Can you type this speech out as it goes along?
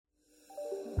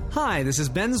Hi, this is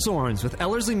Ben Zorns with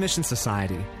Ellerslie Mission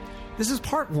Society. This is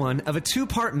part one of a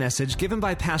two-part message given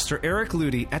by Pastor Eric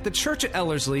Ludy at the church at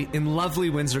Ellerslie in lovely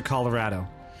Windsor, Colorado.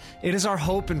 It is our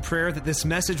hope and prayer that this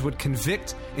message would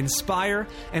convict, inspire,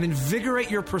 and invigorate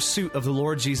your pursuit of the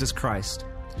Lord Jesus Christ.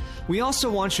 We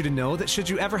also want you to know that should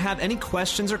you ever have any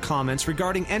questions or comments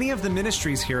regarding any of the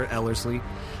ministries here at Ellerslie,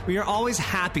 we are always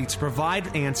happy to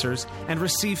provide answers and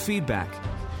receive feedback.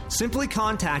 Simply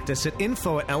contact us at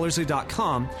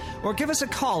info@ellerslie.com or give us a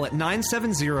call at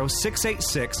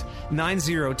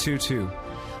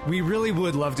 970-686-9022. We really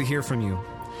would love to hear from you.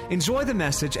 Enjoy the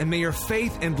message, and may your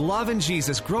faith and love in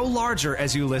Jesus grow larger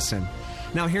as you listen.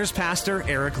 Now here's Pastor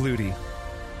Eric Ludy.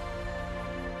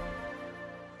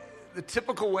 The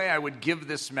typical way I would give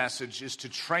this message is to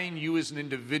train you as an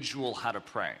individual how to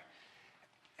pray.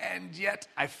 And yet,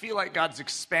 I feel like God's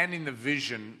expanding the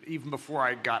vision, even before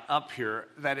I got up here,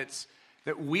 that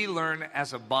we learn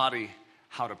as a body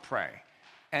how to pray.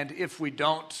 And if we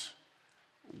don't,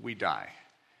 we die.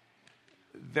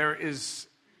 There is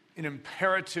an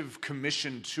imperative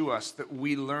commission to us that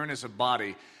we learn as a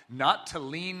body not to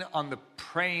lean on the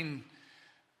praying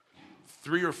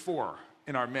 3 or 4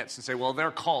 in our midst and say, well, they're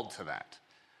called to that.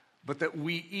 But that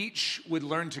we each would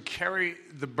learn to carry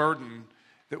the burden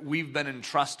that we've been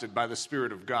entrusted by the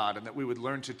Spirit of God, and that we would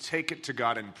learn to take it to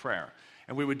God in prayer.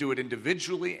 And we would do it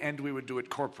individually, and we would do it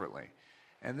corporately.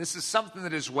 And this is something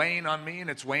that is weighing on me, and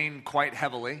it's weighing quite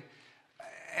heavily.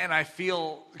 And I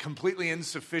feel completely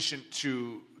insufficient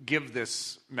to give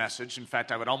this message. In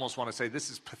fact, I would almost want to say this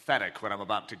is pathetic, what I'm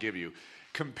about to give you,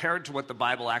 compared to what the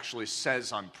Bible actually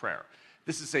says on prayer.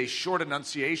 This is a short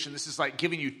enunciation. This is like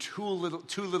giving you two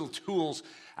little tools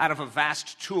out of a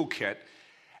vast toolkit.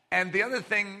 And the other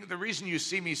thing, the reason you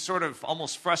see me sort of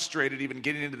almost frustrated even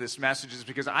getting into this message is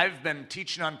because I've been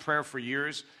teaching on prayer for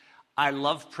years. I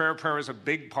love prayer. Prayer is a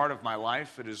big part of my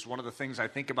life. It is one of the things I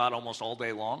think about almost all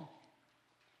day long.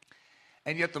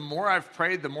 And yet the more I've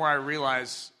prayed, the more I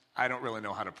realize I don't really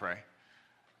know how to pray.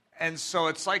 And so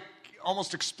it's like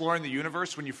almost exploring the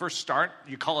universe. When you first start,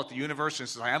 you call it the universe, and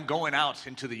it's like, I'm going out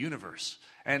into the universe.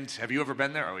 And have you ever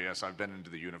been there? Oh, yes, I've been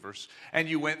into the universe. And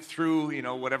you went through,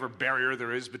 whatever barrier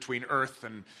there is between Earth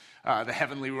and the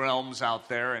heavenly realms out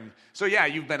there. And so, yeah,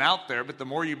 you've been out there, but the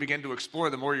more you begin to explore,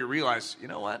 the more you realize, you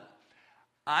know what?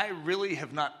 I really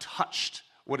have not touched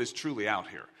what is truly out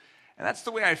here. And that's the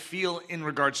way I feel in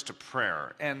regards to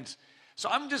prayer. And so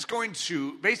I'm just going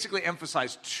to basically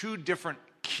emphasize 2 different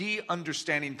key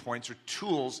understanding points or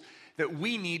tools that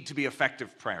we need to be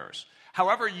effective prayers.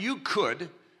 However, you could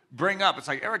bring up, it's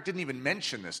like, Eric didn't even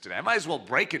mention this today. I might as well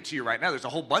break it to you right now. There's a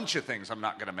whole bunch of things I'm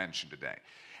not going to mention today.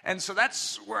 And so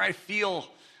that's where I feel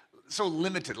so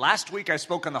limited. Last week I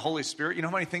spoke on the Holy Spirit. You know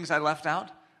how many things I left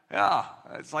out? Yeah,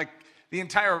 it's like the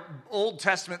entire Old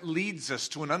Testament leads us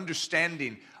to an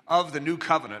understanding of the New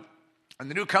Covenant. And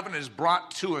the New Covenant is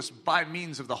brought to us by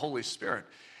means of the Holy Spirit.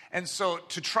 And so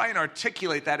to try and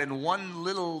articulate that in one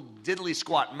little diddly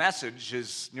squat message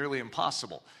is nearly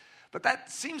impossible. But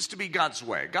that seems to be God's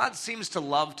way. God seems to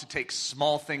love to take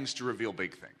small things to reveal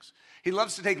big things. He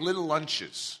loves to take little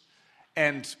lunches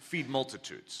and feed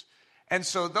multitudes. And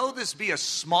so though this be a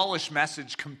smallish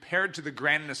message compared to the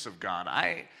grandness of God,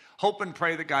 I hope and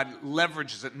pray that God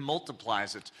leverages it and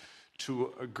multiplies it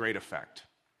to a great effect.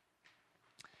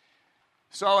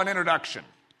 So an introduction.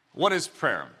 What is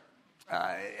prayer?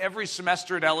 Every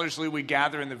semester at Ellerslie, we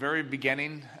gather in the very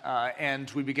beginning and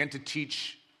we begin to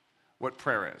teach what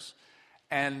prayer is.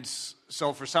 And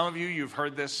so for some of you, you've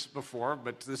heard this before,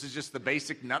 but this is just the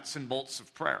basic nuts and bolts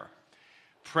of prayer.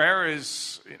 Prayer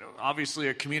is, obviously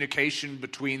a communication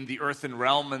between the earthen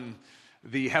realm and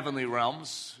the heavenly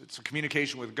realms. It's a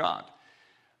communication with God.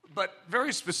 But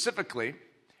very specifically,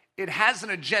 it has an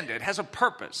agenda. It has a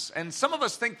purpose. And some of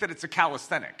us think that it's a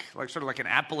calisthenic, sort of like an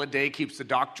apple a day keeps the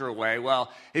doctor away.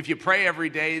 Well, if you pray every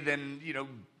day, then,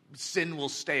 sin will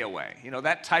stay away.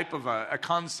 That type of a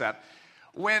concept.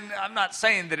 When I'm not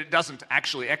saying that it doesn't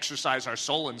actually exercise our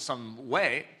soul in some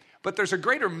way, but there's a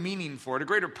greater meaning for it, a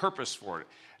greater purpose for it.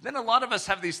 Then a lot of us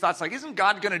have these thoughts like, isn't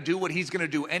God going to do what he's going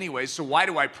to do anyway, so why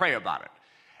do I pray about it?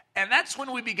 And that's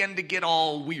when we begin to get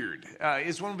all weird,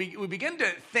 is when we begin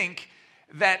to think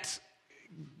that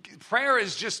prayer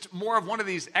is just more of one of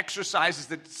these exercises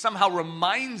that somehow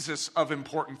reminds us of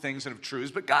important things and of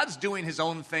truths, but God's doing his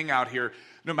own thing out here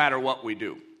no matter what we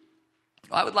do.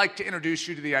 I would like to introduce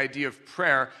you to the idea of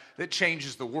prayer that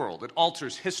changes the world. It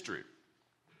alters history.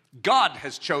 God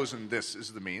has chosen this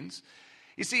as the means.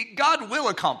 You see, God will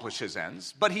accomplish his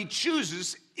ends, but he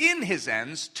chooses in his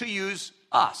ends to use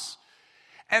us.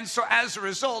 And so as a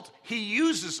result, he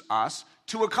uses us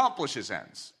to accomplish his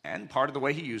ends. And part of the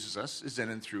way he uses us is in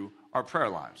and through our prayer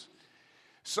lives.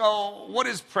 So what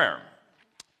is prayer?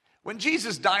 When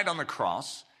Jesus died on the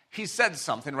cross, he said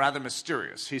something rather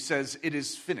mysterious. He says, "It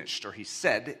is finished," or he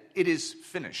said, "It is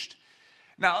finished."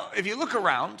 Now, if you look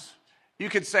around, you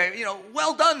could say,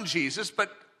 well done, Jesus,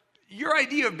 but your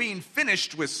idea of being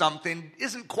finished with something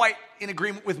isn't quite in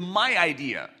agreement with my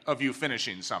idea of you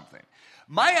finishing something.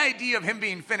 My idea of him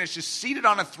being finished is seated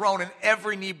on a throne and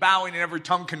every knee bowing and every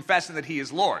tongue confessing that he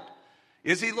is Lord.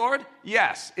 Is he Lord?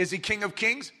 Yes. Is he King of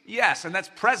Kings? Yes. And that's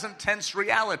present tense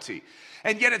reality.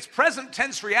 And yet it's present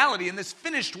tense reality, and this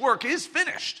finished work is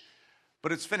finished,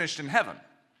 but it's finished in heaven.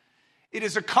 It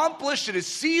is accomplished, it is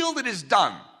sealed, it is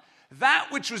done.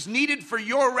 That which was needed for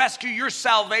your rescue, your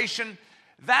salvation,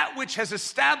 that which has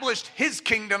established his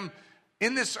kingdom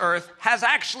in this earth has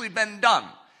actually been done.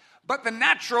 But the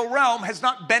natural realm has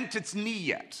not bent its knee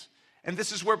yet. And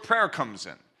this is where prayer comes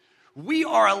in. We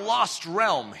are a lost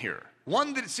realm here,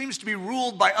 one that seems to be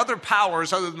ruled by other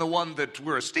powers other than the one that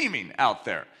we're esteeming out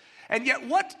there. And yet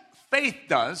what faith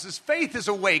does is faith is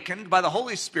awakened by the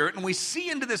Holy Spirit, and we see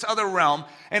into this other realm,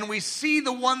 and we see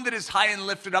the one that is high and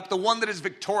lifted up, the one that is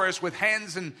victorious, with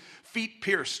hands and feet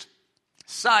pierced,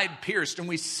 side pierced, and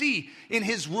we see in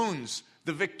his wounds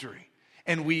the victory,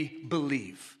 and we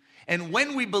believe. And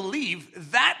when we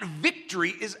believe, that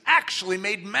victory is actually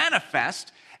made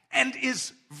manifest and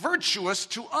is virtuous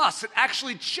to us. It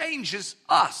actually changes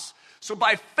us. So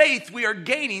by faith, we are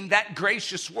gaining that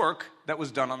gracious work that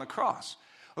was done on the cross.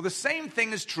 Well, the same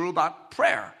thing is true about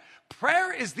prayer.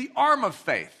 Prayer is the arm of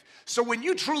faith. So when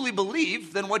you truly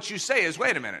believe, then what you say is,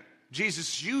 wait a minute,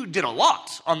 Jesus, you did a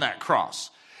lot on that cross.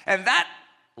 And that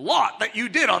lot that you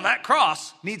did on that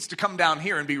cross needs to come down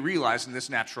here and be realized in this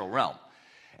natural realm.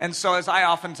 And so as I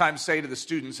oftentimes say to the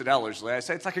students at Ellerslie, I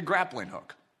say it's like a grappling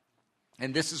hook.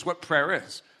 And this is what prayer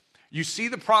is. You see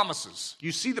the promises.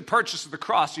 You see the purchase of the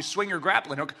cross. You swing your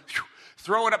grappling hook,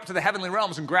 throw it up to the heavenly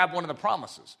realms and grab one of the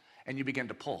promises. And you begin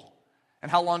to pull.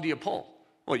 And how long do you pull?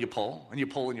 Well, you pull, and you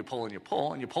pull, and you pull, and you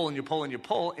pull, and you pull, and you pull, and you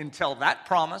pull, until that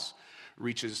promise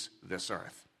reaches this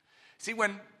earth. See,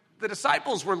 when the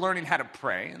disciples were learning how to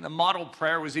pray, and the model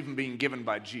prayer was even being given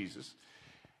by Jesus,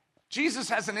 Jesus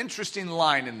has an interesting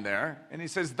line in there, and he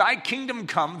says, "Thy kingdom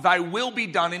come, thy will be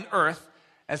done in earth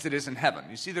as it is in heaven."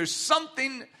 You see, there's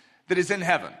something that is in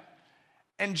heaven.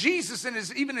 And Jesus, in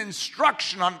his even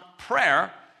instruction on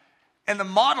prayer and the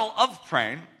model of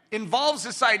praying, involves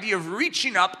this idea of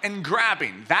reaching up and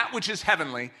grabbing that which is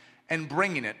heavenly and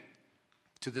bringing it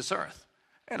to this earth.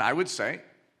 And I would say,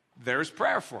 there's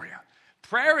prayer for you.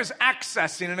 Prayer is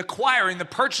accessing and acquiring the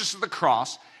purchase of the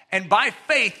cross, and by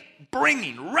faith,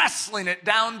 wrestling it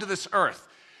down to this earth.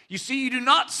 You see, you do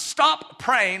not stop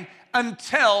praying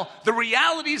until the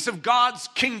realities of God's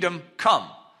kingdom come.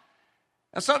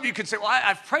 Now, some of you could say, well,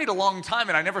 I've prayed a long time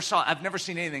and I've never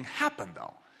seen anything happen,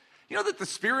 though. You know that the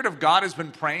Spirit of God has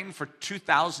been praying for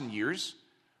 2,000 years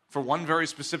for one very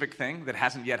specific thing that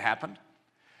hasn't yet happened?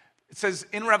 It says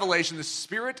in Revelation, the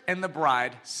Spirit and the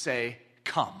bride say,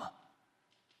 "Come.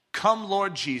 Come,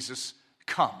 Lord Jesus,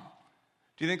 come."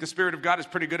 Do you think the Spirit of God is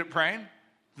pretty good at praying?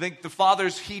 Think the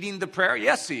Father's heeding the prayer?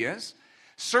 Yes, he is.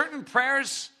 Certain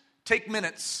prayers take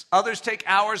minutes. Others take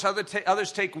hours.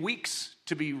 Others take weeks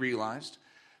to be realized.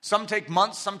 Some take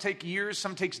months. Some take years.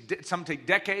 Some take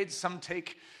decades. Some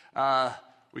take,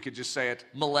 we could just say it,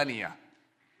 millennia.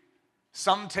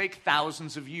 Some take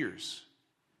thousands of years.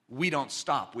 We don't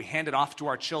stop. We hand it off to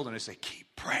our children and say,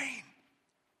 keep praying.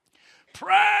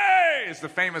 Pray is the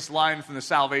famous line from the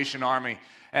Salvation Army,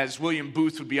 as William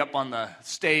Booth would be up on the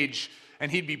stage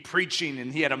and he'd be preaching,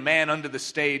 and he had a man under the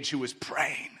stage who was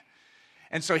praying.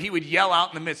 And so he would yell out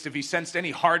in the midst, if he sensed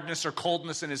any hardness or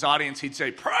coldness in his audience, he'd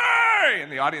say, "Pray!"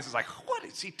 And the audience is like, what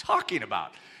is he talking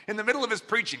about? In the middle of his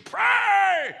preaching,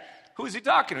 pray! Who is he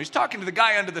talking to? He's talking to the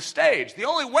guy under the stage. The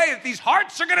only way that these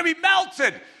hearts are going to be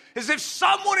melted is if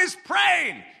someone is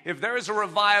praying. If there is a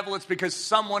revival, it's because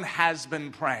someone has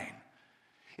been praying.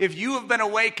 If you have been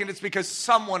awakened, it's because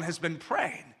someone has been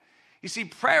praying. You see,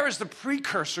 prayer is the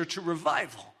precursor to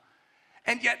revival.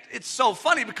 And yet, it's so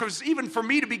funny because even for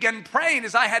me to begin praying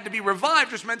as I had to be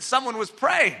revived, which meant someone was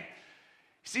praying.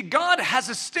 You see, God has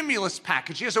a stimulus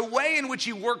package. He has a way in which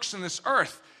he works in this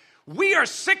earth. We are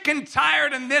sick and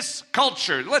tired in this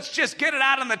culture. Let's just get it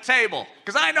out on the table.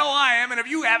 Because I know I am, and if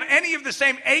you have any of the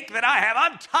same ache that I have,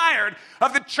 I'm tired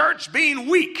of the church being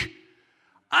weak.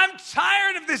 I'm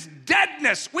tired of this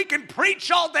deadness. We can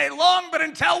preach all day long, but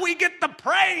until we get the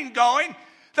praying going,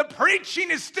 the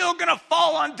preaching is still going to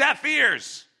fall on deaf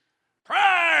ears.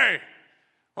 Pray!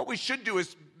 What we should do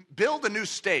is build a new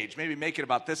stage, maybe make it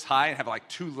about this high and have like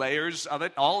 2 layers of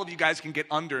it. All of you guys can get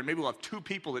under, and maybe we'll have 2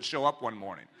 people that show up one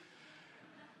morning.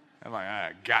 I'm like,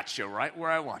 I got you right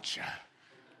where I want you.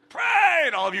 Pray!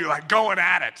 And all of you are like going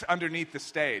at it underneath the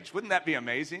stage. Wouldn't that be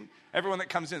amazing? Everyone that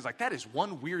comes in is like, that is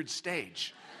one weird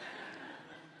stage.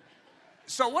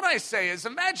 So what I say is,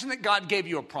 imagine that God gave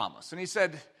you a promise. And he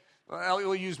said, well,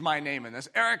 we'll use my name in this.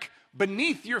 Eric,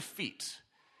 beneath your feet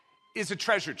is a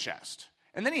treasure chest.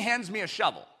 And then he hands me a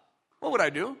shovel. What would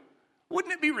I do?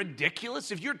 Wouldn't it be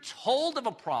ridiculous if you're told of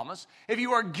a promise, if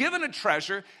you are given a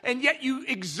treasure, and yet you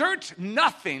exert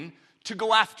nothing to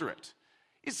go after it?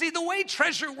 You see, the way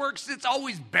treasure works, it's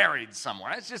always buried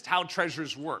somewhere. That's just how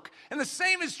treasures work. And the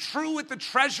same is true with the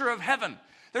treasure of heaven.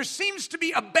 There seems to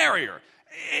be a barrier,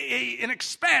 an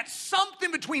expanse,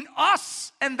 something between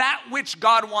us and that which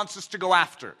God wants us to go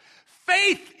after.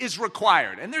 Faith is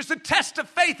required, and there's a test of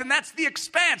faith, and that's the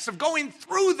expanse of going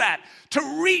through that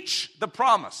to reach the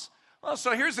promise. Well,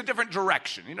 so here's a different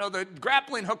direction. You know, the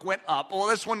grappling hook went up. Well,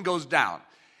 this one goes down.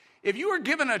 If you were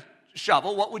given a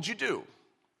shovel, what would you do?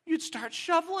 You'd start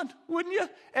shoveling, wouldn't you?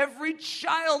 Every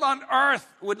child on earth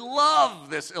would love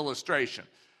this illustration.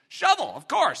 Shovel, of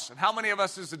course. And how many of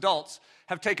us as adults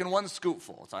have taken one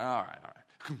scoopful? It's like, all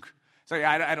right. So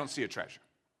yeah, I don't see a treasure.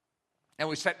 And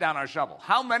we set down our shovel.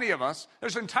 How many of us,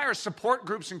 there's entire support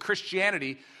groups in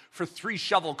Christianity for 3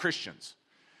 shovel Christians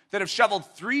that have shoveled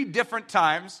 3 different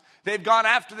times. They've gone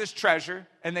after this treasure,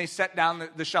 and they set down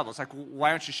the shovel. It's like, why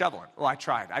aren't you shoveling? Well, I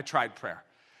tried prayer.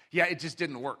 Yeah, it just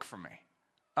didn't work for me.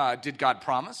 Did God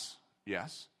promise?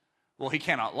 Yes. Well, he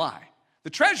cannot lie. The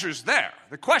treasure's there.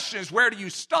 The question is, where do you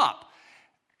stop?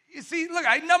 You see, look,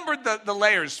 I numbered the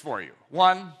layers for you.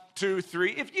 1, 2,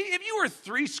 3. If you were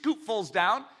 3 scoopfuls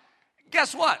down,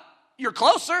 guess what? You're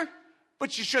closer,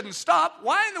 but you shouldn't stop.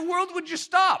 Why in the world would you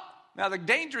stop? Now, the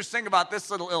dangerous thing about this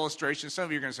little illustration, some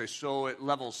of you are going to say, so at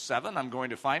level 7, I'm going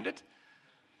to find it.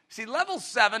 See, level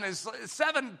 7 is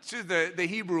 7 to the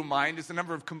Hebrew mind is the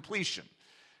number of completion.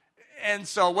 And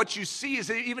so what you see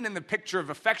is even in the picture of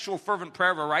effectual fervent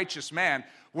prayer of a righteous man,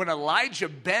 when Elijah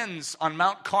bends on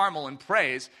Mount Carmel and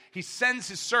prays, he sends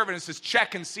his servant and says,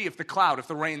 check and see if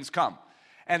the rains come.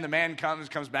 And the man comes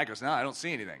back and goes, no, I don't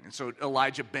see anything. And so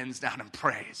Elijah bends down and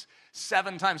prays.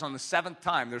 7 times. On the 7th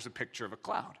time, there's a picture of a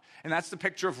cloud. And that's the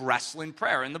picture of wrestling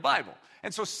prayer in the Bible.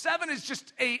 And so 7 is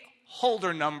just a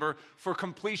holder number for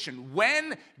completion.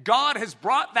 When God has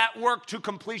brought that work to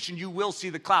completion, you will see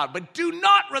the cloud. But do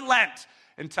not relent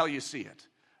until you see it.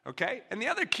 Okay? And the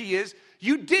other key is,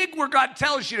 you dig where God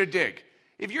tells you to dig.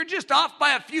 If you're just off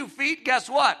by a few feet, guess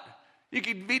what? You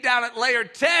could be down at layer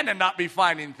 10 and not be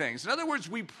finding things. In other words,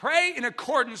 we pray in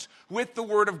accordance with the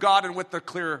Word of God and with the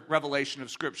clear revelation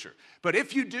of Scripture. But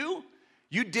if you do,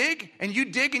 you dig and you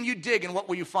dig and you dig, and what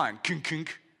will you find? Kink,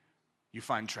 kink. You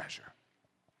find treasure.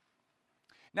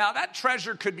 Now, that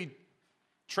treasure could be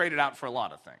traded out for a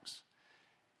lot of things.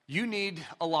 You need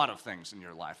a lot of things in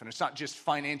your life, and it's not just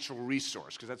financial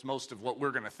resource, because that's most of what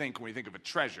we're going to think when we think of a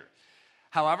treasure.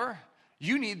 However,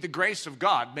 you need the grace of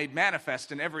God made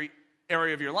manifest in every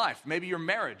area of your life. Maybe your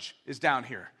marriage is down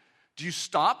here. Do you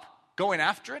stop going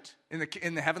after it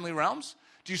in the heavenly realms?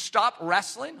 Do you stop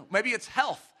wrestling? Maybe it's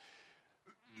health.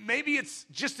 Maybe it's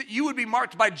just that you would be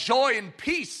marked by joy and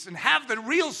peace and have the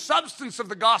real substance of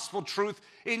the gospel truth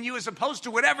in you, as opposed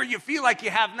to whatever you feel like you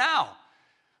have now.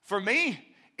 For me,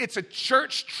 it's a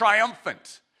church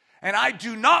triumphant. And I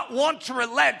do not want to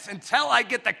relent until I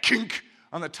get the kink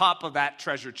on the top of that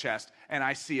treasure chest and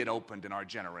I see it opened in our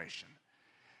generation.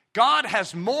 God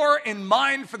has more in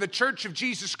mind for the Church of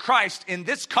Jesus Christ in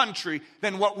this country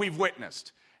than what we've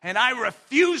witnessed. And I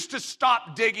refuse to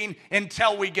stop digging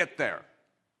until we get there.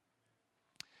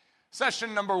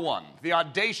 Session number 1, the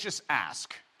audacious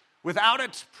ask. Without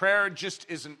it, prayer just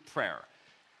isn't prayer.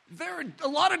 There are a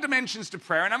lot of dimensions to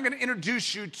prayer, and I'm going to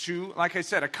introduce you to, like I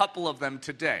said, a couple of them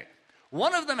today.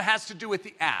 One of them has to do with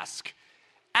the ask.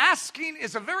 Asking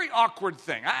is a very awkward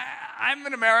thing. I'm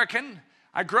an American.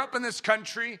 I grew up in this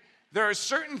country. There are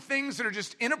certain things that are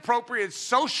just inappropriate,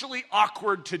 socially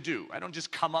awkward to do. I don't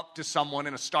just come up to someone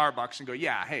in a Starbucks and go,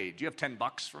 yeah, hey, do you have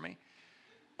 $10 for me?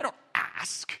 I don't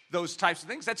ask those types of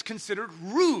things. That's considered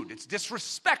rude. It's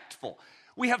disrespectful.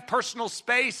 We have personal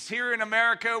space here in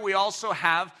America. We also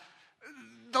have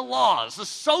the laws, the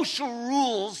social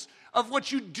rules of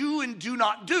what you do and do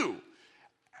not do.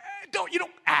 You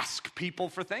don't ask people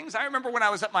for things. I remember when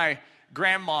I was at my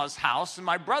grandma's house, and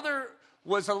my brother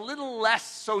was a little less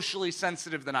socially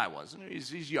sensitive than I was. And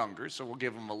he's younger, so we'll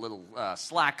give him a little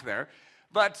slack there.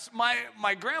 But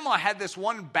my grandma had this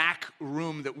one back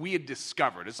room that we had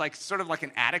discovered. It's like sort of like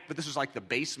an attic, but this was like the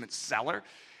basement cellar.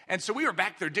 And so we were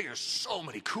back there digging. There's so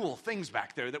many cool things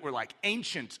back there that were like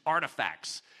ancient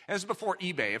artifacts. And this is before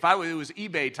eBay. If it was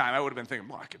eBay time, I would have been thinking,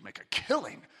 well, I could make a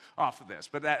killing off of this.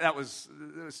 But it was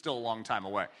still a long time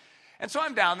away. And so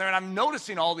I'm down there, and I'm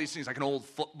noticing all these things, like an old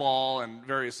football and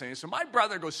various things. So my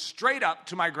brother goes straight up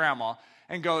to my grandma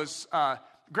and goes,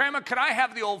 Grandma, could I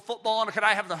have the old football, and could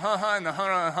I have the huh-huh and the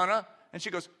hunna? And she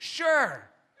goes, sure.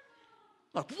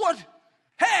 Look, what?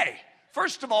 Hey!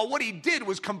 First of all, what he did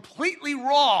was completely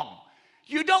wrong.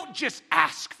 You don't just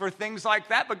ask for things like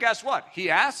that, but guess what? He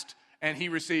asked and he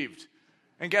received.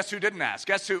 And guess who didn't ask?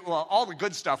 Guess who? Well, all the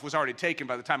good stuff was already taken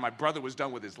by the time my brother was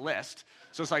done with his list.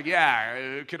 So it's like,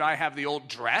 yeah, could I have the old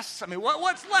dress? I mean,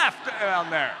 what's left down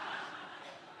there?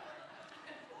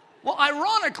 Well,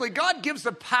 ironically, God gives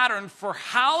a pattern for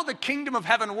how the kingdom of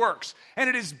heaven works. And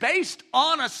it is based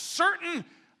on a certain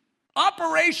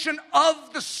operation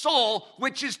of the soul,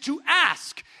 which is to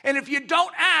ask. And if you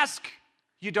don't ask,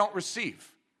 you don't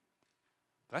receive.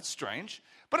 That's strange.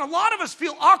 But a lot of us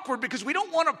feel awkward because we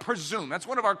don't want to presume. That's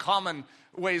one of our common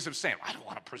ways of saying, I don't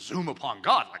want to presume upon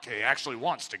God like he actually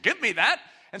wants to give me that.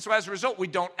 And so as a result, we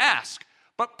don't ask.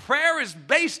 But prayer is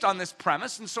based on this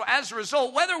premise. And so as a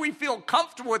result, whether we feel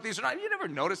comfortable with these or not, you never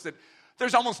notice that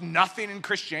there's almost nothing in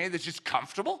Christianity that's just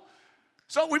comfortable?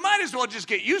 So we might as well just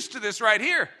get used to this right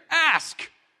here. Ask.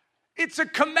 It's a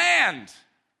command.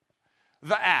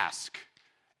 The ask.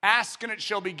 Ask and it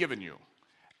shall be given you.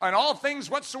 And all things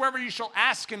whatsoever you shall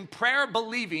ask in prayer,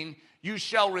 believing, you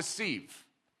shall receive.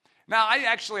 Now, I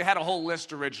actually had a whole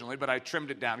list originally, but I trimmed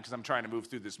it down because I'm trying to move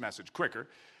through this message quicker.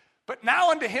 But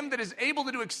now unto him that is able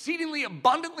to do exceedingly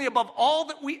abundantly above all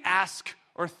that we ask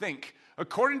or think,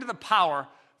 according to the power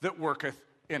that worketh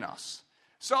in us.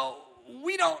 So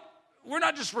we're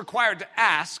not just required to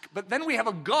ask, but then we have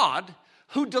a God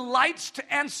who delights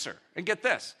to answer. And get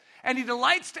this. And he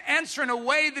delights to answer in a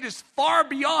way that is far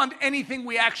beyond anything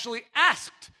we actually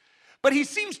asked. But he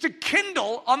seems to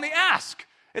kindle on the ask.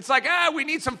 It's like, we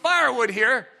need some firewood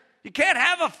here. You can't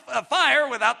have a fire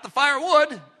without the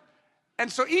firewood.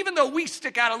 And so even though we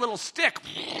stick out a little stick,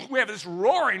 we have this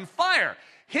roaring fire.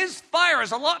 His fire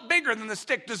is a lot bigger than the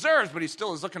stick deserves, but he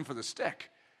still is looking for the stick.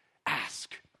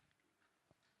 Ask.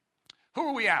 Who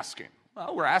are we asking?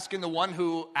 Well, we're asking the one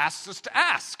who asks us to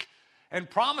ask and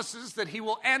promises that he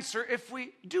will answer if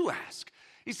we do ask.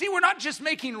 You see, we're not just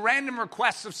making random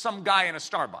requests of some guy in a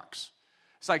Starbucks.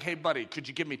 It's like, hey, buddy, could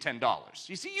you give me $10?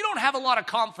 You see, you don't have a lot of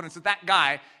confidence that that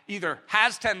guy either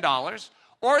has $10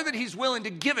 or that he's willing to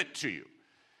give it to you.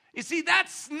 You see,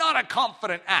 that's not a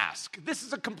confident ask. This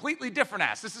is a completely different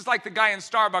ask. This is like the guy in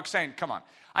Starbucks saying, come on,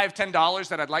 I have $10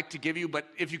 that I'd like to give you, but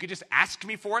if you could just ask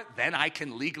me for it, then I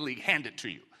can legally hand it to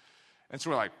you. And so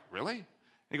we're like, really? And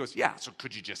he goes, yeah, so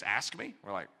could you just ask me?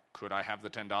 We're like, could I have the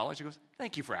 $10? He goes,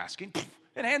 thank you for asking,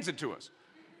 and hands it to us.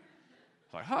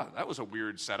 It's like, that was a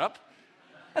weird setup.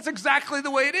 That's exactly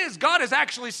the way it is. God has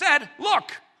actually said,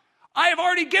 look, I have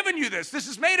already given you this. This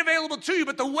is made available to you,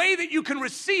 but the way that you can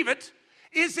receive it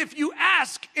is if you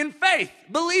ask in faith,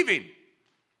 believing.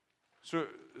 So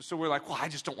we're like, well, I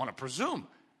just don't want to presume.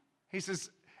 He says,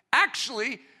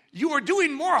 actually, you are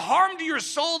doing more harm to your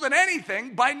soul than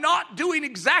anything by not doing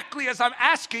exactly as I'm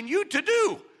asking you to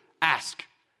do. Ask.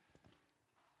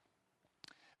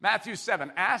 Matthew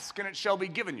 7, ask and it shall be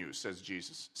given you, says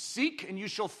Jesus. Seek and you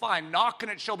shall find. Knock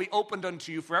and it shall be opened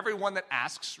unto you. For everyone that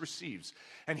asks receives.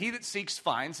 And he that seeks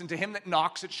finds. And to him that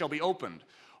knocks it shall be opened.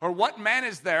 Or what man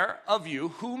is there of you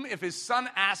whom if his son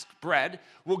ask bread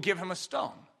will give him a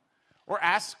stone? Or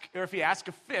if he ask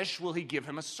a fish, will he give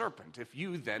him a serpent? If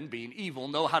you then, being evil,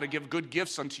 know how to give good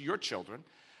gifts unto your children,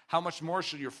 how much more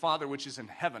shall your Father which is in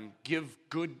heaven give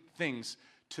good things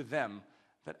to them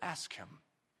that ask him?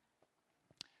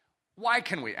 Why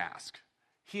can we ask?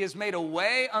 He has made a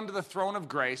way unto the throne of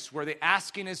grace where the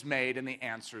asking is made and the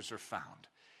answers are found.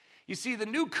 You see, the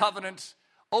new covenant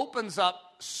opens up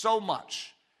so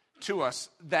much to us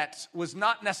that was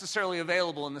not necessarily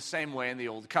available in the same way in the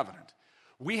old covenant.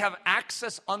 We have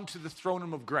access unto the throne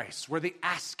room of grace where the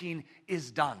asking is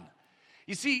done.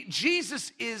 You see,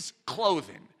 Jesus is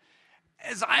clothing.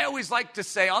 As I always like to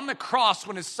say, on the cross,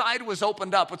 when his side was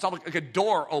opened up, it's almost like a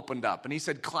door opened up, and he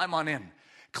said, climb on in.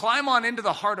 Climb on into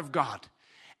the heart of God.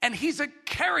 And he's a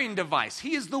carrying device.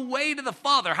 He is the way to the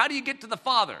Father. How do you get to the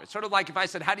Father? It's sort of like if I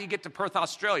said, how do you get to Perth,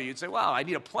 Australia? You'd say, well, I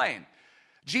need a plane.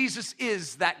 Jesus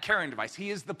is that carrying device.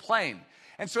 He is the plane.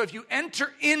 And so if you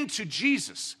enter into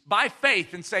Jesus by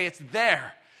faith and say, it's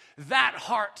there, that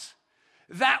heart,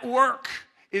 that work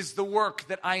is the work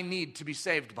that I need to be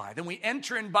saved by. Then we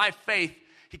enter in by faith.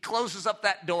 He closes up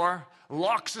that door,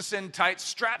 locks us in tight,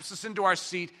 straps us into our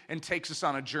seat, and takes us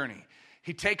on a journey.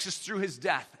 He takes us through his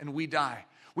death, and we die.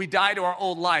 We die to our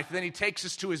old life. Then he takes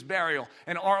us to his burial,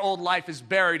 and our old life is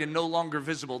buried and no longer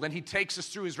visible. Then he takes us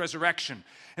through his resurrection.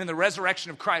 And in the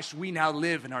resurrection of Christ, we now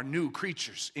live and are new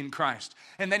creatures in Christ.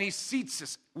 And then he seats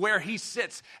us where he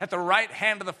sits at the right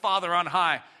hand of the Father on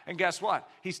high. And guess what?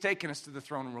 He's taken us to the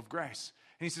throne room of grace.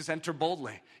 And he says, enter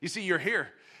boldly. You see, you're here.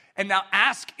 And now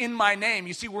ask in my name.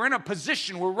 You see, we're in a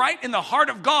position, we're right in the heart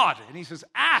of God. And he says,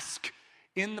 ask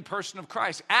in the person of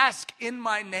Christ. Ask in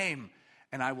my name,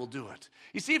 and I will do it.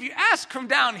 You see, if you ask from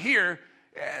down here,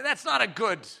 that's not a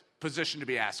good position to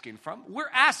be asking from. We're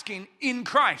asking in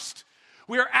Christ.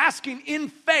 We are asking in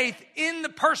faith in the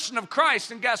person of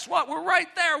Christ. And guess what? We're right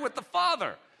there with the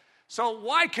Father. So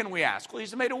why can we ask? Well,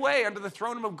 he's made a way under the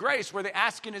throne room of grace where the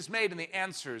asking is made and the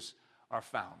answers are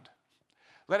found.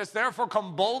 Let us therefore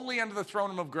come boldly under the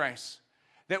throne room of grace,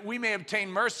 that we may obtain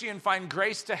mercy and find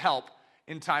grace to help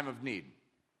in time of need.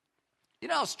 You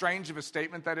know how strange of a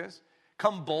statement that is?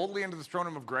 Come boldly into the throne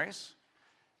room of grace.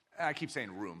 I keep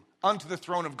saying room. Unto the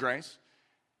throne of grace.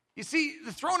 You see,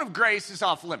 the throne of grace is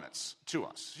off limits to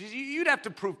us. You'd have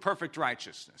to prove perfect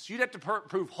righteousness. You'd have to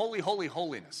prove holy, holy,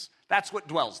 holiness. That's what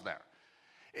dwells there.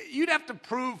 You'd have to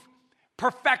prove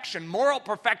perfection, moral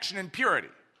perfection and purity.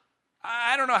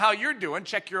 I don't know how you're doing.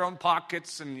 Check your own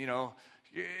pockets and,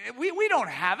 we don't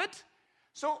have it.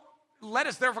 So let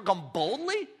us therefore come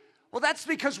boldly. Well, that's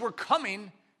because we're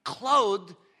coming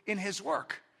clothed in his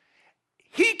work.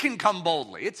 He can come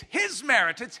boldly. It's his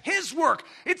merit. It's his work.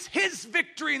 It's his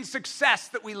victory and success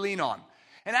that we lean on.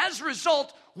 And as a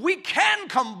result, we can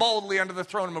come boldly under the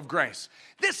throne room of grace.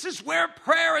 This is where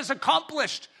prayer is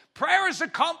accomplished. Prayer is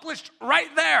accomplished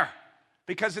right there,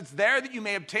 because it's there that you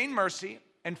may obtain mercy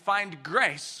and find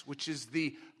grace, which is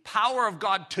the power of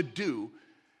God to do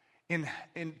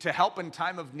to help in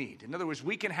time of need. In other words,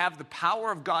 we can have the power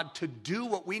of God to do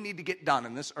what we need to get done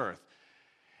in this earth.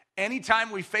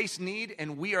 Anytime we face need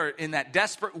and we are in that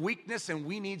desperate weakness and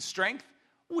we need strength,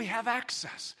 we have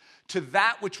access to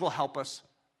that which will help us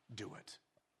do it.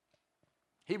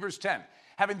 Hebrews 10.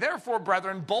 Having therefore,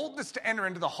 brethren, boldness to enter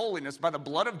into the holiness by the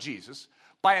blood of Jesus,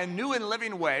 by a new and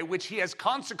living way, which he has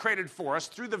consecrated for us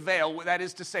through the veil, that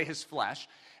is to say, his flesh,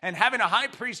 and having a high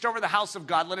priest over the house of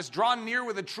God, let us draw near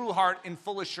with a true heart in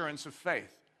full assurance of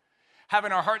faith.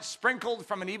 Having our hearts sprinkled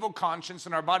from an evil conscience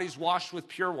and our bodies washed with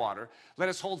pure water, let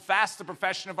us hold fast the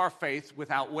profession of our faith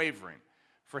without wavering,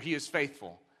 for he is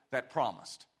faithful that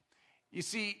promised. You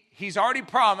see, he's already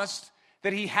promised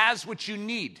that he has what you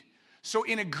need. So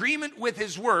in agreement with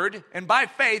his word and by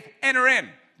faith, enter in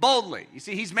boldly. You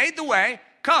see, he's made the way.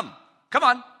 Come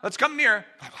on, let's come near.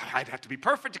 I'd have to be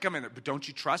perfect to come in there. But don't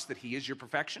you trust that he is your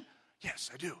perfection?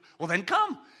 Yes, I do. Well, then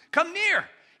come near.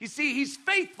 You see, he's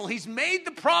faithful. He's made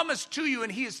the promise to you,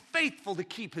 and he is faithful to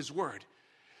keep his word.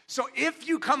 So if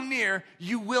you come near,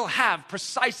 you will have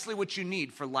precisely what you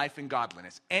need for life and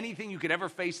godliness. Anything you could ever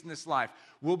face in this life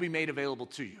will be made available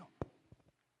to you.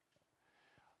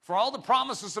 For all the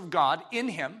promises of God in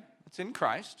him, it's in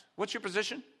Christ. What's your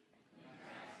position?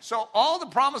 So all the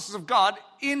promises of God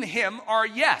in him are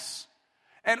yes.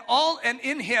 And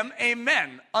in him,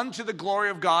 amen, unto the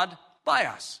glory of God by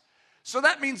us. So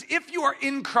that means if you are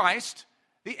in Christ,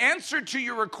 the answer to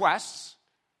your requests,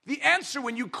 the answer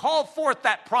when you call forth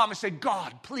that promise, say,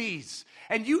 God, please,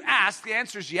 and you ask, the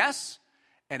answer is yes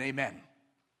and amen.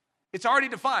 It's already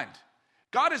defined.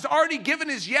 God has already given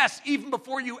his yes even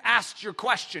before you asked your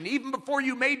question, even before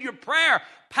you made your prayer.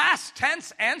 Past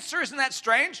tense answer, isn't that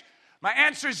strange? My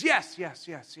answer is yes, yes,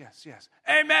 yes, yes, yes.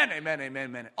 Amen, amen, amen,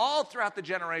 amen. All throughout the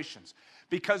generations.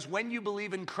 Because when you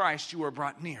believe in Christ, you are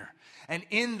brought near. And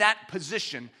in that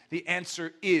position, the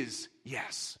answer is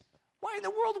yes. Why in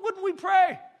the world wouldn't we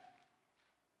pray?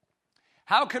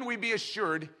 How can we be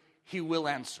assured he will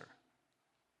answer?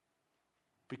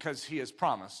 Because he has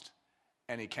promised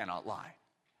and he cannot lie.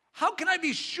 How can I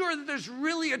be sure that there's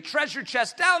really a treasure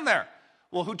chest down there?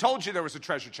 Well, who told you there was a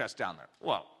treasure chest down there?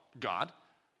 Well, God.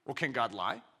 Well, can God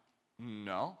lie?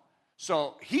 No.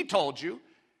 So he told you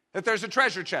that there's a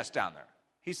treasure chest down there.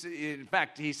 In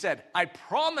fact, he said, I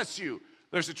promise you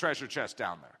there's a treasure chest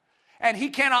down there. And he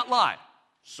cannot lie.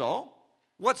 So,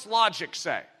 what's logic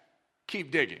say?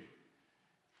 Keep digging.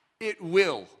 It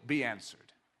will be answered.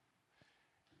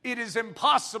 It is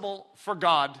impossible for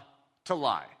God to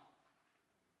lie.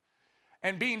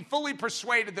 And being fully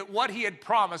persuaded that what he had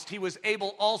promised, he was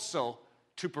able also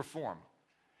to perform.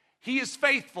 He is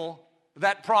faithful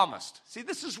that promised. See,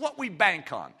 this is what we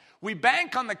bank on. We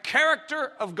bank on the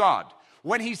character of God.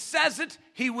 When he says it,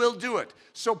 he will do it.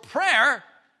 So prayer,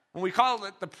 when we call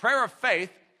it the prayer of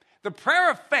faith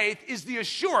is the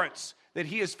assurance that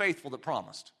he is faithful that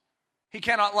promised. He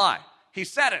cannot lie. He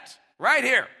said it. Right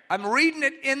here. I'm reading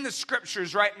it in the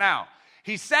scriptures right now.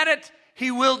 He said it,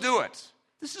 he will do it.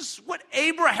 This is what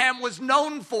Abraham was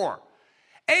known for.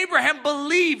 Abraham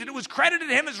believed, and it was credited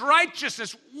to him as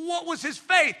righteousness. What was his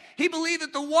faith? He believed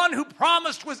that the one who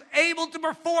promised was able to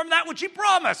perform that which he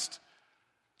promised.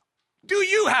 Do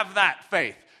you have that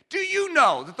faith? Do you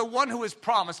know that the one who has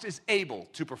promised is able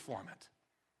to perform it?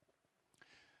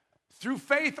 Through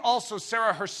faith also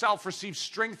Sarah herself received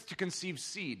strength to conceive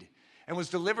seed and was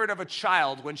delivered of a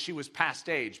child when she was past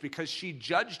age, because she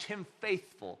judged him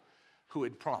faithful who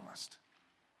had promised.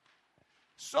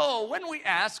 So when we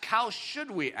ask, how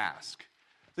should we ask?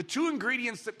 The two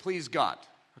ingredients that please God.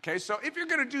 Okay, so if you're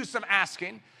going to do some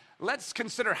asking, let's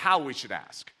consider how we should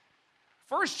ask.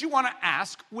 First, you want to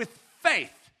ask with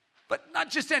faith, but not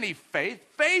just any faith.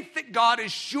 Faith that God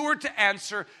is sure to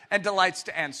answer and delights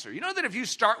to answer. You know that if you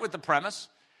start with the premise,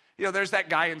 there's that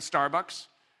guy in Starbucks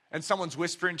and someone's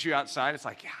whispering to you outside, it's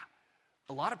like, yeah,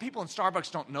 a lot of people in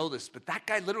Starbucks don't know this, but that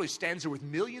guy literally stands there with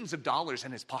millions of dollars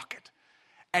in his pocket.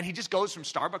 And he just goes from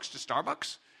Starbucks to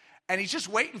Starbucks, and he's just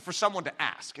waiting for someone to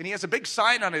ask. And he has a big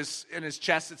sign on in his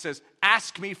chest that says,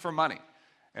 "Ask me for money."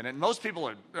 And then most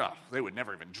people they would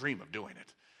never even dream of doing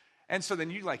it. And so then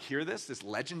you hear this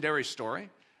legendary story,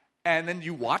 and then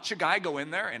you watch a guy go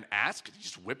in there and ask. He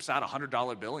just whips out a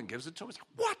 $100 bill and gives it to him. It's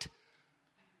like, what?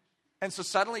 And so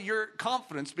suddenly your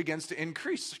confidence begins to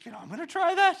increase. I'm going to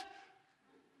try that.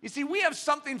 You see, we have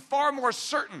something far more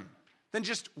certain than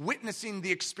just witnessing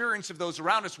the experience of those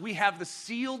around us. We have the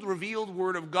sealed, revealed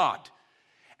word of God.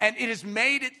 And it has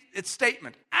made its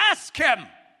statement. Ask him.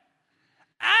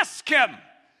 Ask him.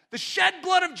 The shed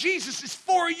blood of Jesus is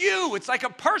for you. It's like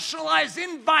a personalized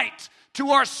invite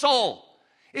to our soul.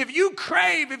 If you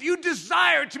crave, if you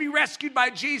desire to be rescued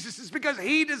by Jesus, it's because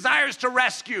he desires to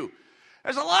rescue.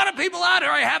 There's a lot of people out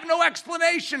there I have no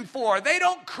explanation for. They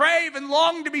don't crave and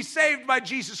long to be saved by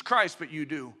Jesus Christ, but you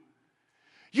do.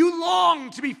 You long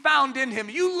to be found in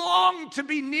him. You long to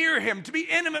be near him, to be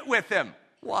intimate with him.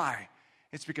 Why?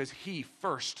 It's because he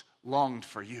first longed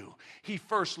for you. He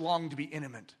first longed to be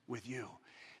intimate with you.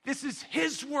 This is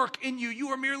his work in you. You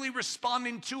are merely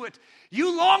responding to it.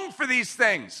 You long for these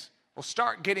things. Well,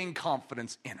 start getting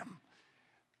confidence in him.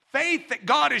 Faith that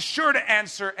God is sure to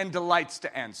answer and delights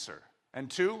to answer. And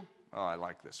two, I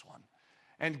like this one.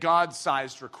 And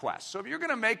God-sized requests. So if you're going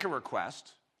to make a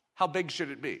request, how big should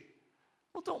it be?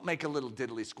 Well, don't make a little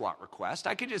diddly squat request.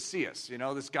 I can just see us,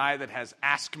 this guy that has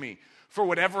asked me for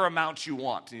whatever amount you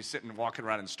want. And he's sitting walking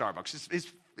around in Starbucks.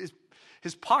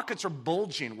 His pockets are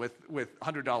bulging with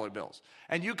 $100 bills.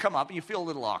 And you come up and you feel a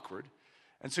little awkward.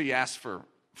 And so you ask for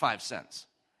 5 cents.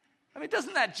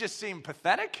 Doesn't that just seem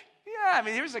pathetic? Yeah,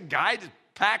 here's a guy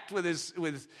packed with his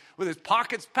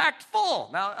pockets packed full.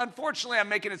 Now, unfortunately, I'm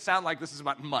making it sound like this is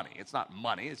about money. It's not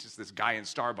money. It's just this guy in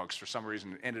Starbucks for some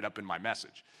reason ended up in my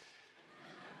message.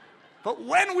 But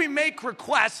when we make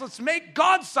requests, let's make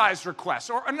God-sized requests.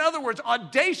 Or in other words,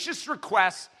 audacious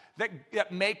requests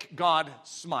that make God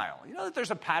smile. You know that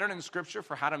there's a pattern in Scripture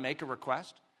for how to make a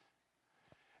request?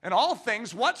 In all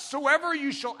things, whatsoever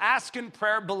you shall ask in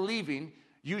prayer, believing,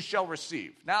 you shall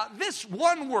receive. Now, this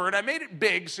one word, I made it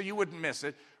big so you wouldn't miss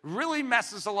it, really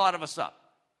messes a lot of us up.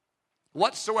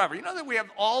 Whatsoever. You know that we have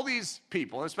all these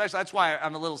people, especially that's why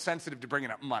I'm a little sensitive to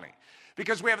bringing up money.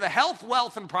 Because we have the health,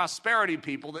 wealth, and prosperity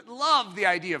people that love the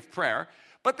idea of prayer,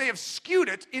 but they have skewed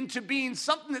it into being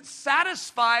something that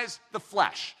satisfies the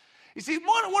flesh. You see,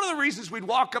 one of the reasons we'd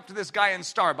walk up to this guy in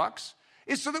Starbucks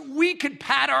is so that we could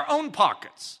pad our own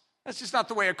pockets. That's just not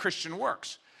the way a Christian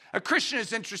works. A Christian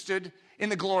is interested in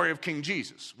the glory of King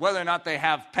Jesus, whether or not they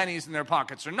have pennies in their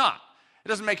pockets or not. It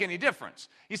doesn't make any difference.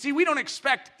 You see, we don't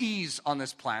expect ease on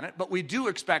this planet, but we do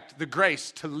expect the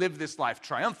grace to live this life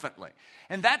triumphantly.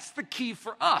 And that's the key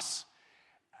for us.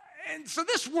 And so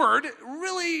this word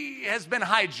really has been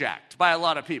hijacked by a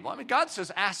lot of people. God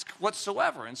says, ask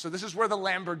whatsoever. And so this is where the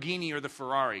Lamborghini or the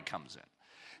Ferrari comes in.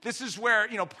 This is where,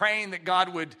 praying that God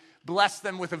would bless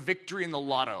them with a victory in the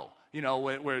lotto,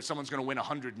 where someone's going to win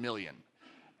 100 million.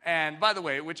 And by the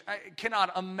way, which I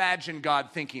cannot imagine God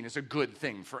thinking is a good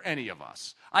thing for any of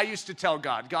us. I used to tell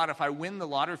God, if I win the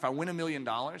lottery, if I win $1 million,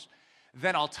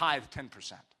 then I'll tithe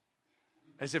 10%.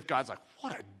 As if God's like,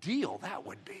 what a deal that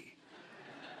would be.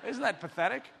 Isn't that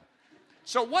pathetic?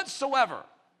 So whatsoever.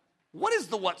 What is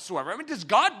the whatsoever? Does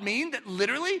God mean that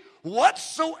literally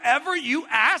whatsoever you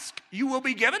ask, you will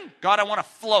be given? God, I want to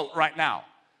float right now.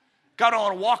 God, I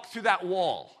want to walk through that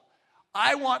wall.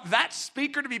 I want that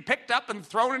speaker to be picked up and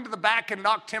thrown into the back and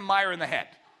knock Tim Meyer in the head.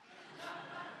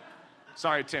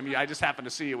 Sorry, Tim, I just happened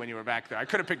to see you when you were back there. I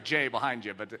could have picked Jay behind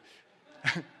you, but...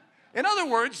 In other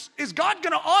words, is God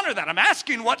going to honor that? I'm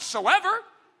asking whatsoever.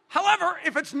 However,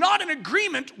 if it's not in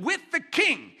agreement with the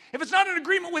king, if it's not in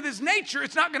agreement with his nature,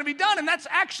 it's not going to be done. And that's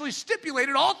actually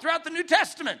stipulated all throughout the New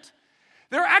Testament.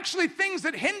 There are actually things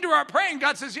that hinder our praying.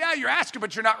 God says, yeah, you're asking,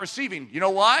 but you're not receiving. You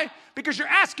know why? Because you're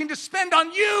asking to spend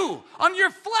on you, on your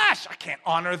flesh. I can't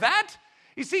honor that.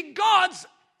 You see, God's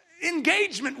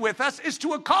engagement with us is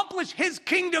to accomplish his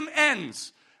kingdom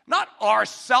ends, not our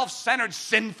self-centered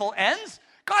sinful ends.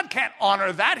 God can't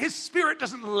honor that. His Spirit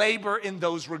doesn't labor in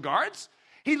those regards.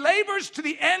 He labors to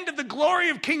the end of the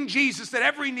glory of King Jesus, that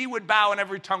every knee would bow and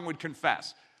every tongue would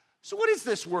confess. So what is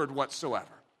this word whatsoever?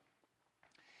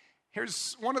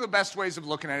 Here's one of the best ways of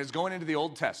looking at it is going into the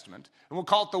Old Testament, and we'll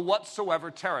call it the whatsoever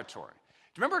territory.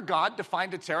 Do you remember God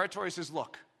defined a territory? He says,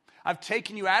 look, I've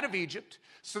taken you out of Egypt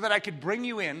so that I could bring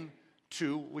you in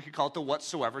to, we could call it the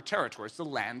whatsoever territory. It's the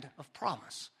land of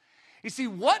promise. You see,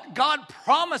 what God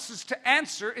promises to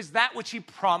answer is that which he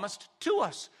promised to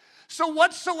us. So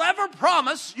whatsoever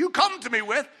promise you come to me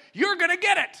with, you're going to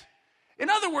get it. In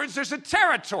other words, there's a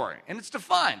territory, and it's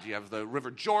defined. You have the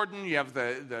River Jordan, you have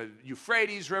the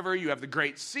Euphrates River, you have the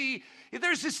Great Sea.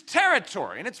 There's this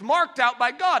territory, and it's marked out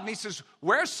by God. And he says,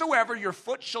 wheresoever your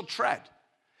foot shall tread,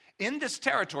 in this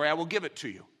territory I will give it to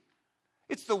you.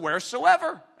 It's the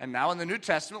wheresoever. And now in the New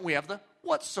Testament, we have the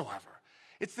whatsoever.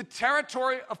 It's the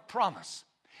territory of promise.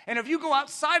 And if you go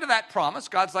outside of that promise,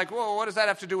 God's like, whoa, what does that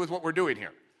have to do with what we're doing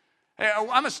here? Hey,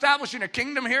 I'm establishing a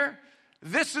kingdom here.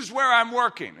 This is where I'm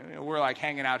working. We're like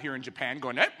hanging out here in Japan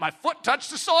going, hey, my foot touched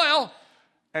the soil.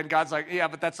 And God's like, yeah,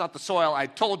 but that's not the soil I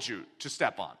told you to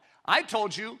step on. I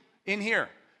told you in here.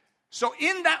 So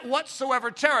in that whatsoever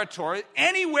territory,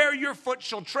 anywhere your foot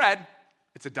shall tread,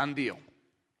 it's a done deal.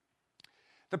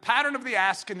 The pattern of the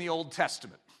ask in the Old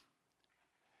Testament.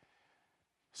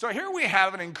 So here we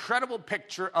have an incredible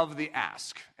picture of the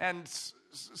ask. And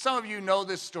some of you know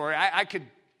this story. I could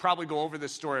probably go over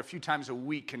this story a few times a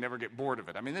week and never get bored of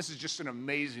it. I mean, this is just an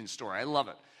amazing story. I love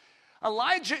it.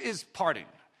 Elijah is parting.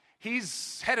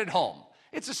 He's headed home.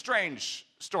 It's a strange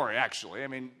story, actually. I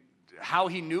mean, how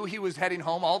he knew he was heading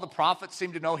home. All the prophets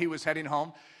seem to know he was heading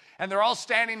home. And they're all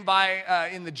standing by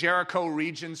in the Jericho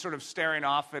region, sort of staring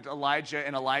off at Elijah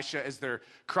and Elisha as they're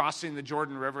crossing the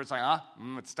Jordan River. It's like,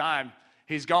 it's time.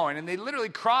 He's going. And they literally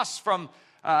cross from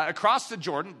across the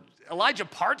Jordan. Elijah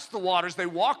parts the waters. They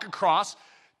walk across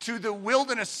to the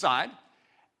wilderness side.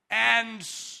 And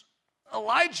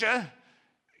Elijah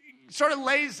sort of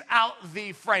lays out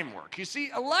the framework. You see,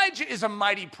 Elijah is a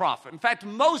mighty prophet. In fact,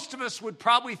 most of us would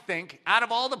probably think, out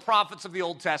of all the prophets of the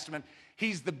Old Testament,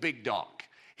 he's the big dog.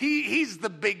 He's the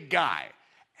big guy.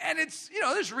 And it's,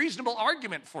 there's reasonable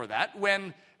argument for that.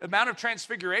 When the Mount of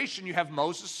Transfiguration, you have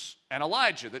Moses and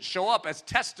Elijah that show up as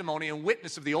testimony and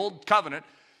witness of the Old Covenant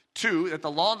that the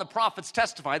law and the prophets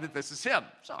testify that this is him.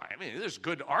 So, I mean, there's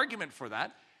good argument for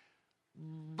that.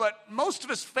 But most of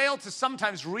us fail to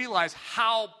sometimes realize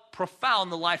how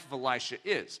profound the life of Elisha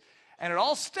is. And it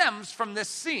all stems from this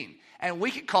scene. And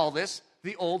we could call this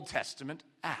the Old Testament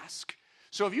ask.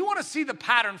 So if you want to see the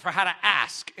pattern for how to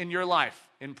ask in your life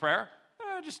in prayer,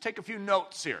 just take a few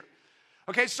notes here.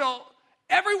 Okay, so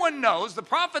everyone knows, the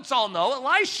prophets all know,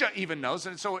 Elisha even knows,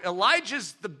 and so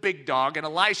Elijah's the big dog and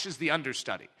Elisha's the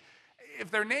understudy.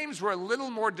 If their names were a little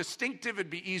more distinctive,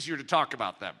 it'd be easier to talk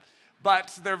about them.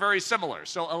 But they're very similar.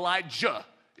 So Elijah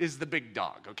is the big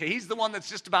dog, okay? He's the one that's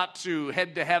just about to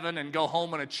head to heaven and go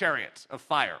home in a chariot of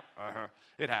fire.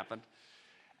 It happened.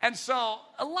 And so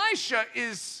Elisha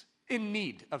is in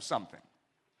need of something.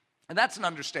 And that's an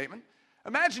understatement.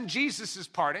 Imagine Jesus is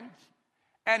parting,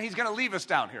 and he's going to leave us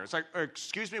down here. It's like,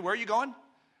 excuse me, where are you going?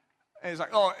 And he's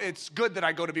like, oh, it's good that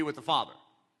I go to be with the Father.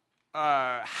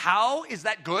 How is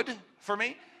that good for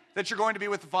me, that you're going to be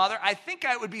with the Father? I think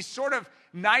it would be sort of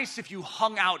nice if you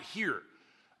hung out here.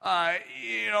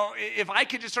 If I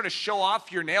could just sort of show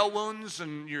off your nail wounds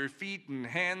and your feet and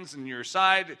hands and your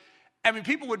side, I mean,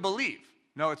 people would believe.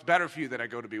 No, it's better for you that I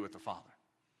go to be with the Father.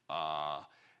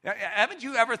 Haven't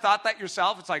you ever thought that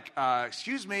yourself? It's like,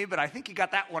 excuse me, but I think you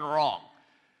got that one wrong.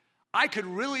 I could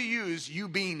really use you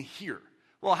being here.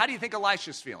 Well, how do you think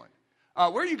Elisha's feeling?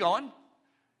 Where are you going?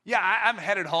 Yeah, I'm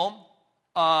headed home.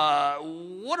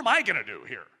 What am I going to do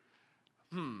here?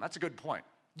 That's a good point.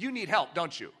 You need help,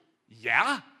 don't you?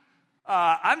 Yeah?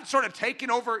 I'm sort of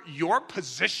taking over your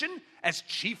position as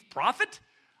chief prophet?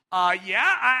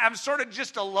 I'm sort of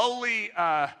just a lowly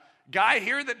guy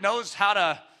here that knows how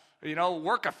to,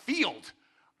 work a field.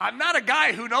 I'm not a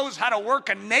guy who knows how to work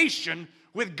a nation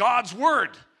with God's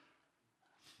word.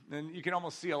 And you can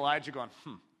almost see Elijah going,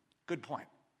 good point.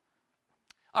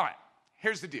 All right,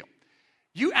 here's the deal.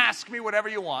 You ask me whatever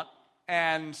you want,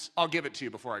 and I'll give it to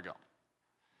you before I go.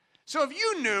 So if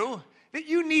you knew that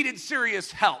you needed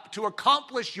serious help to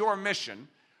accomplish your mission,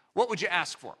 what would you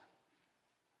ask for?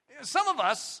 Some of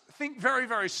us think very,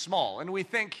 very small, and we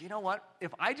think, you know what,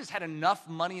 if I just had enough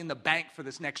money in the bank for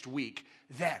this next week,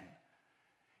 then.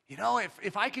 You know,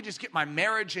 if I could just get my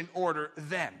marriage in order,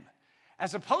 then.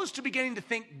 As opposed to beginning to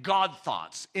think God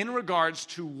thoughts in regards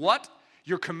to what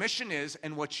your commission is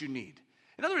and what you need.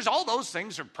 In other words, all those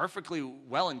things are perfectly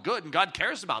well and good, and God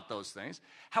cares about those things.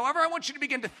 However, I want you to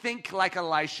begin to think like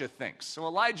Elisha thinks. So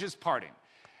Elijah's parting.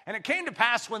 And it came to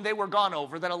pass when they were gone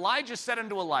over that Elijah said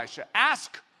unto Elisha,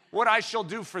 ask what I shall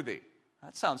do for thee.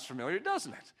 That sounds familiar,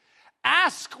 doesn't it?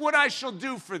 Ask what I shall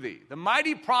do for thee. The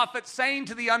mighty prophet saying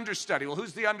to the understudy. Well,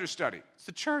 who's the understudy? It's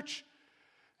the church.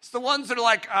 It's the ones that are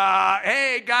like,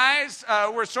 hey, guys,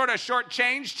 we're sort of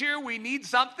shortchanged here. We need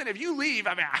something. If you leave,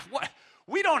 I mean, what?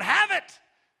 We don't have it.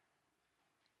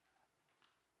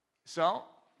 So,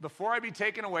 before I be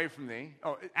taken away from thee,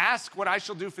 ask what I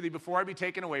shall do for thee before I be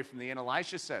taken away from thee. And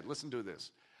Elisha said, listen to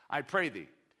this. I pray thee,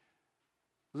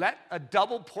 let a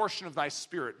double portion of thy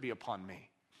spirit be upon me.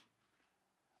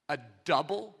 A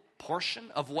double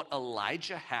portion of what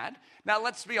Elijah had? Now,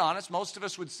 let's be honest. Most of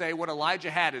us would say what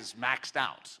Elijah had is maxed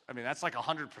out. I mean, that's like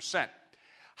 100%.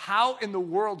 How in the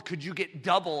world could you get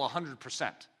double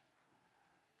 100%?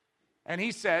 And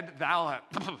he said, thou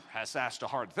hast asked a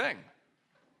hard thing.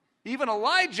 Even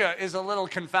Elijah is a little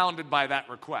confounded by that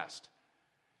request.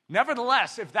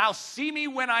 Nevertheless, if thou see me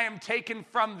when I am taken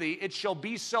from thee, it shall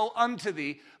be so unto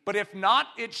thee. But if not,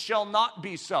 it shall not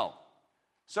be so.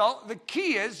 So the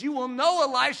key is you will know,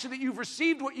 Elisha, that you've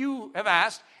received what you have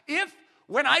asked if,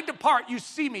 when I depart, you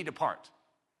see me depart.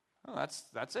 Well,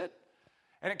 that's it.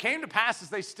 And it came to pass as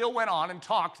they still went on and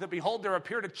talked that, behold, there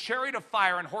appeared a chariot of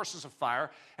fire and horses of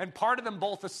fire and parted them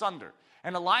both asunder.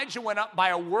 And Elijah went up by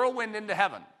a whirlwind into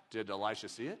heaven. Did Elisha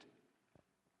see it?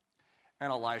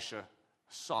 And Elisha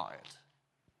saw it.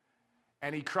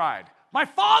 And he cried, my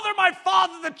father,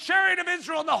 the chariot of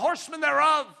Israel and the horsemen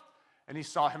thereof. And he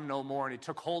saw him no more, and he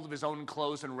took hold of his own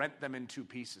clothes and rent them in two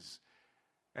pieces.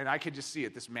 And I could just see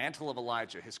it, this mantle of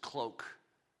Elijah, his cloak,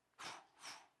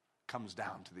 comes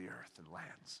down to the earth and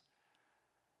lands.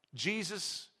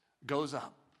 Jesus goes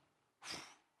up,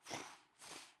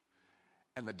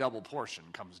 and the double portion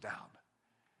comes down.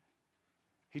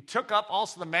 He took up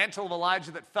also the mantle of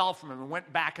Elijah that fell from him and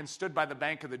went back and stood by the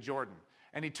bank of the Jordan.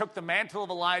 And he took the mantle of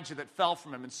Elijah that fell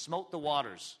from him and smote the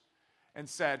waters and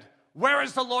said, where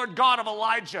is the Lord God of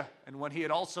Elijah? And when he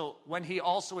also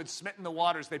had smitten the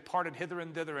waters, they parted hither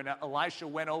and thither, and Elisha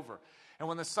went over. And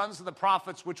when the sons of the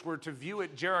prophets which were to view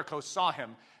at Jericho saw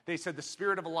him, they said, the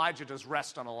spirit of Elijah does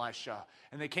rest on Elisha.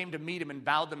 And they came to meet him and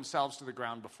bowed themselves to the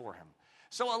ground before him.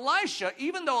 So Elisha,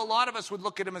 even though a lot of us would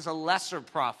look at him as a lesser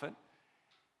prophet,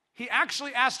 he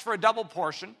actually asked for a double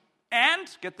portion, and,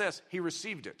 get this, he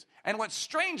received it. And what's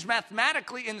strange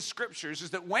mathematically in scriptures is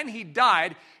that when he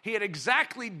died, he had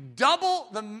exactly double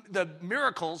the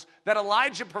miracles that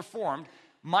Elijah performed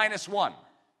minus one.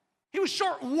 He was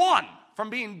short one from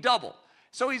being double.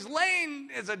 So he's laying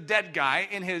as a dead guy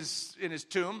in his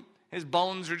tomb. His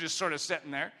bones are just sort of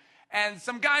sitting there. And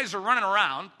some guys are running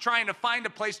around trying to find a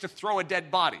place to throw a dead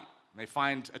body. They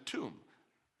find a tomb.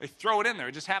 They throw it in there.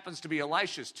 It just happens to be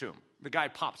Elisha's tomb. The guy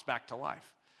pops back to life.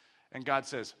 And God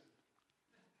says,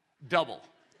 double.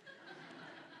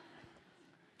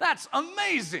 That's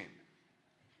amazing.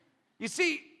 You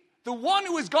see, the one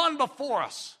who has gone before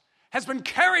us has been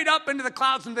carried up into the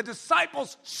clouds, and the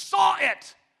disciples saw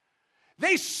it.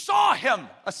 They saw him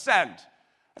ascend.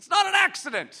 It's not an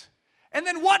accident. And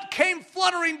then what came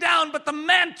fluttering down but the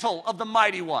mantle of the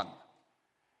mighty one?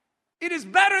 It is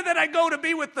better that I go to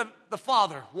be with the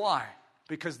Father. Why?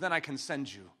 Because then I can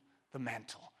send you the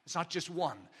mantle. It's not just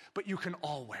one, but you can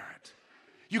all wear it.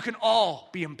 You can all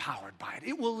be empowered by it.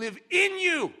 It will live in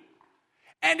you.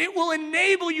 And it will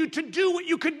enable you to do what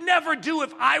you could never do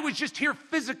if I was just here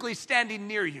physically standing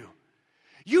near you.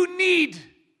 You need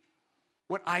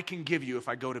what I can give you if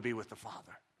I go to be with the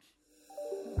Father.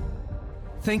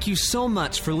 Thank you so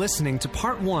much for listening to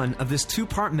part one of this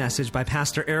two-part message by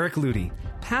Pastor Eric Ludy,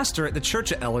 pastor at the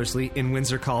Church at Ellerslie in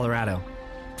Windsor, Colorado.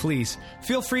 Please,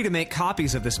 feel free to make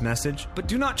copies of this message, but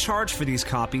do not charge for these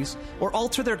copies or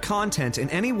alter their content in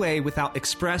any way without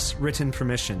express written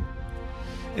permission.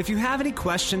 If you have any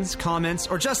questions, comments,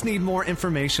 or just need more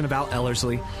information about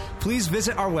Ellerslie, please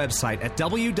visit our website at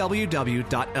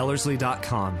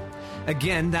www.ellerslie.com.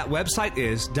 Again, that website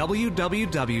is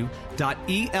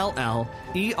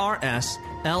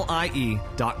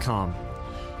www.ellerslie.com.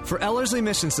 For Ellerslie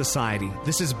Mission Society,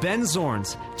 this is Ben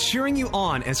Zorns cheering you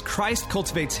on as Christ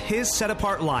cultivates His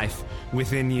set-apart life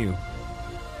within you.